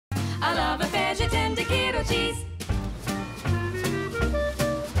I love a vegetan de Guilloteau cheese.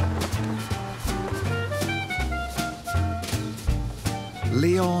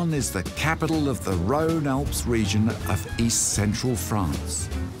 Lyon is the capital of the Rhône-Alpes region of east-central France,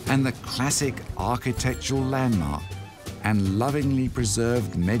 and the classic architectural landmark and lovingly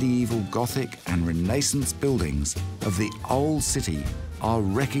preserved medieval Gothic and Renaissance buildings of the old city are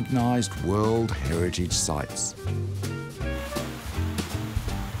recognised World Heritage Sites.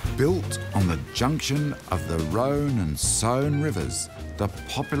 Built on the junction of the Rhône and Saône rivers, the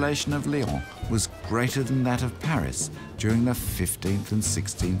population of Lyon was greater than that of Paris during the 15th and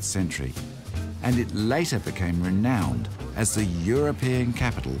 16th century, and it later became renowned as the European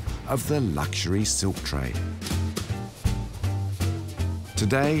capital of the luxury silk trade.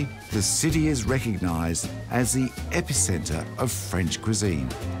 Today, the city is recognised as the epicentre of French cuisine,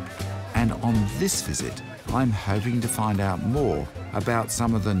 and on this visit, I'm hoping to find out more about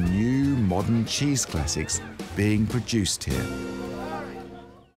some of the new modern cheese classics being produced here.